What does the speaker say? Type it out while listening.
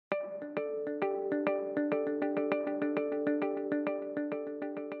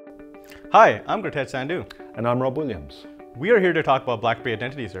Hi, I'm Gurtej Sandhu. And I'm Rob Williams. We are here to talk about BlackBerry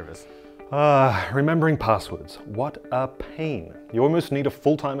Identity Service. Remembering passwords. What a pain. You almost need a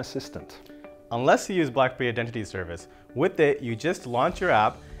full-time assistant. Unless you use BlackBerry Identity Service, with it, you just launch your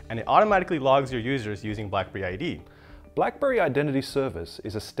app and it automatically logs your users using BlackBerry ID. BlackBerry Identity Service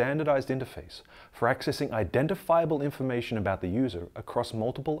is a standardized interface for accessing identifiable information about the user across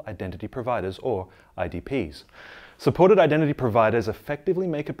multiple identity providers, or IDPs. Supported identity providers effectively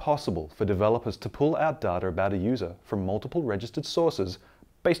make it possible for developers to pull out data about a user from multiple registered sources,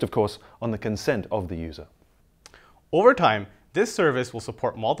 based of course on the consent of the user. Over time, this service will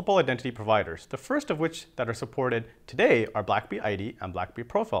support multiple identity providers, the first of which that are supported today are BlackBerry ID and BlackBerry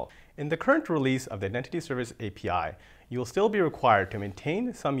Profile. In the current release of the Identity Service API, you will still be required to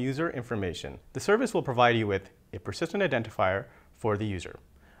maintain some user information. The service will provide you with a persistent identifier for the user.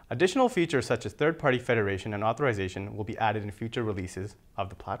 Additional features such as third-party federation and authorization will be added in future releases of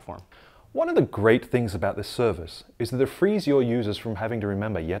the platform. One of the great things about this service is that it frees your users from having to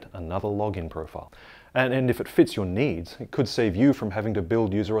remember yet another login profile. And if it fits your needs, it could save you from having to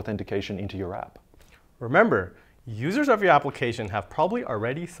build user authentication into your app. Remember, users of your application have probably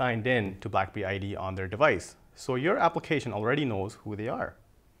already signed in to BlackBerry ID on their device, so your application already knows who they are.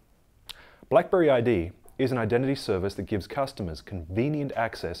 BlackBerry ID is an identity service that gives customers convenient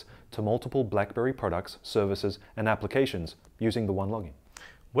access to multiple BlackBerry products, services, and applications using the one login.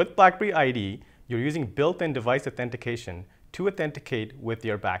 With BlackBerry ID, you're using built-in device authentication to authenticate with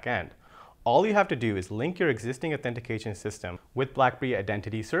your backend. All you have to do is link your existing authentication system with BlackBerry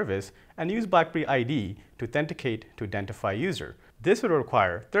Identity Service and use BlackBerry ID to authenticate to identify user. This would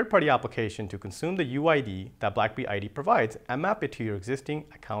require third-party application to consume the UID that BlackBerry ID provides and map it to your existing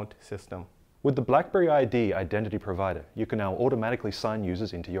account system. With the BlackBerry ID identity provider, you can now automatically sign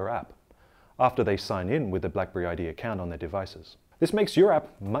users into your app after they sign in with the BlackBerry ID account on their devices. This makes your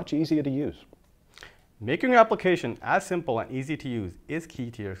app much easier to use. Making your application as simple and easy to use is key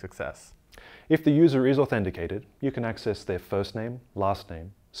to your success. If the user is authenticated, you can access their first name, last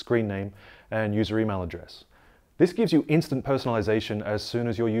name, screen name, and user email address. This gives you instant personalization as soon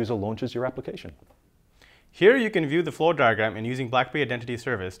as your user launches your application. Here you can view the flow diagram in using BlackBerry Identity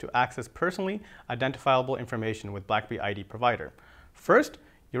Service to access personally identifiable information with BlackBerry ID provider. First,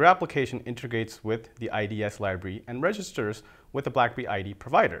 your application integrates with the IDS library and registers with the BlackBerry ID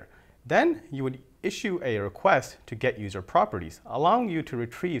provider. Then you would issue a request to get user properties, allowing you to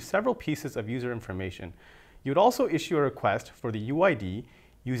retrieve several pieces of user information. You would also issue a request for the UID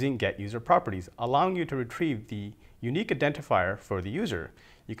using get user properties, allowing you to retrieve the unique identifier for the user.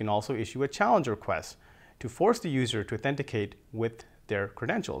 You can also issue a challenge request to force the user to authenticate with their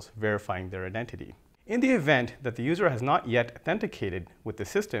credentials, verifying their identity. In the event that the user has not yet authenticated with the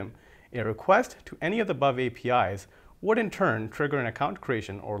system, a request to any of the above APIs would in turn trigger an account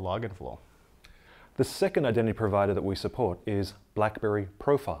creation or login flow. The second identity provider that we support is BlackBerry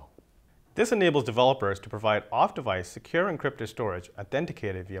Profile. This enables developers to provide off-device secure encrypted storage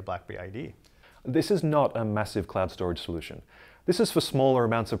authenticated via BlackBerry ID. This is not a massive cloud storage solution. This is for smaller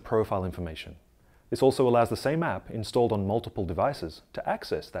amounts of profile information. This also allows the same app installed on multiple devices to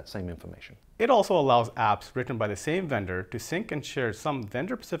access that same information. It also allows apps written by the same vendor to sync and share some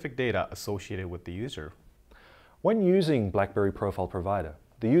vendor-specific data associated with the user. When using BlackBerry Profile Provider,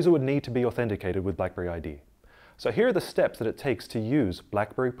 the user would need to be authenticated with BlackBerry ID. So here are the steps that it takes to use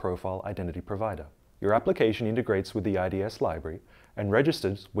BlackBerry Profile Identity Provider. Your application integrates with the IDS library and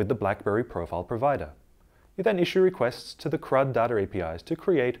registers with the BlackBerry Profile Provider. You then issue requests to the CRUD data APIs to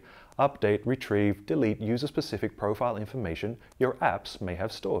create, update, retrieve, delete user-specific profile information your apps may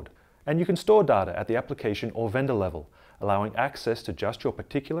have stored. And you can store data at the application or vendor level, allowing access to just your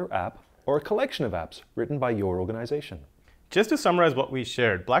particular app or a collection of apps written by your organization. Just to summarize what we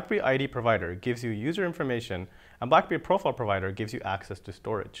shared, BlackBerry ID Provider gives you user information and BlackBerry Profile Provider gives you access to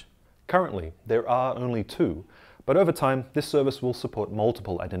storage. Currently, there are only two, but over time, this service will support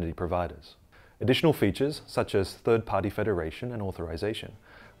multiple identity providers. Additional features, such as third-party federation and authorization,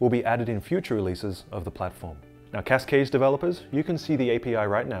 will be added in future releases of the platform. Now, Cascades developers, you can see the API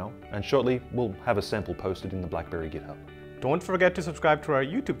right now, and shortly we'll have a sample posted in the BlackBerry GitHub. Don't forget to subscribe to our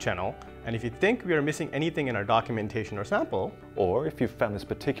YouTube channel, and if you think we are missing anything in our documentation or sample, or if you found this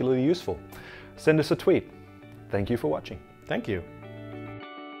particularly useful, send us a tweet. Thank you for watching. Thank you.